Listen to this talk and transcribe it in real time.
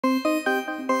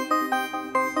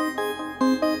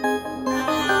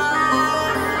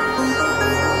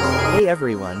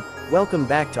everyone, welcome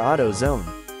back to AutoZone.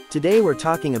 Today we're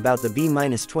talking about the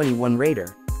B-21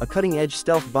 Raider, a cutting-edge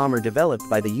stealth bomber developed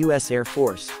by the US Air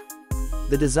Force.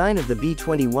 The design of the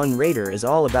B-21 Raider is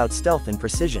all about stealth and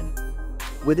precision.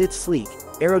 With its sleek,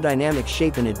 aerodynamic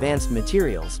shape and advanced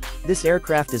materials, this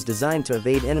aircraft is designed to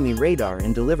evade enemy radar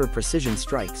and deliver precision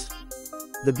strikes.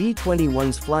 The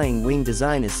B-21's flying wing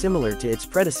design is similar to its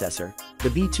predecessor, the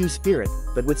B-2 Spirit,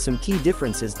 but with some key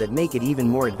differences that make it even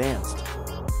more advanced.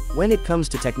 When it comes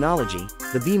to technology,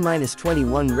 the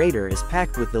B-21 Raider is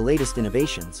packed with the latest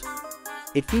innovations.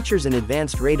 It features an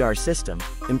advanced radar system,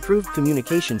 improved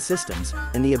communication systems,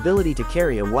 and the ability to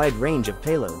carry a wide range of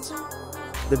payloads.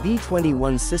 The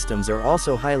B-21 systems are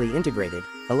also highly integrated,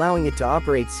 allowing it to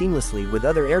operate seamlessly with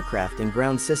other aircraft and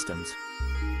ground systems.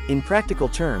 In practical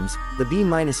terms, the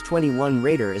B-21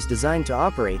 Raider is designed to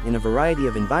operate in a variety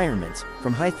of environments,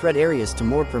 from high-threat areas to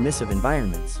more permissive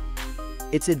environments.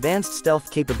 Its advanced stealth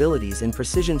capabilities and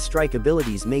precision strike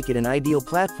abilities make it an ideal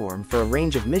platform for a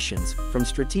range of missions, from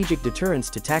strategic deterrence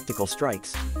to tactical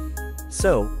strikes.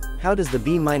 So, how does the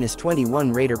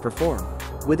B-21 Raider perform?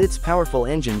 With its powerful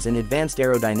engines and advanced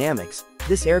aerodynamics,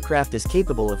 this aircraft is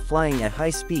capable of flying at high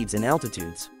speeds and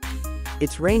altitudes.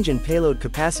 Its range and payload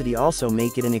capacity also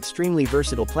make it an extremely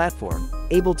versatile platform,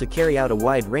 able to carry out a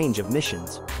wide range of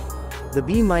missions. The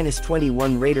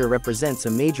B-21 Raider represents a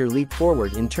major leap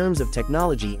forward in terms of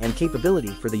technology and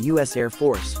capability for the US Air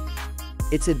Force.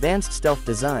 Its advanced stealth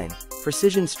design,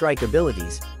 precision strike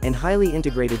abilities, and highly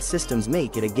integrated systems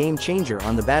make it a game-changer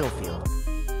on the battlefield.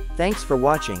 Thanks for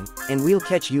watching, and we'll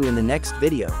catch you in the next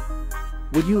video.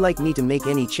 Would you like me to make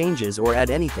any changes or add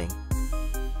anything?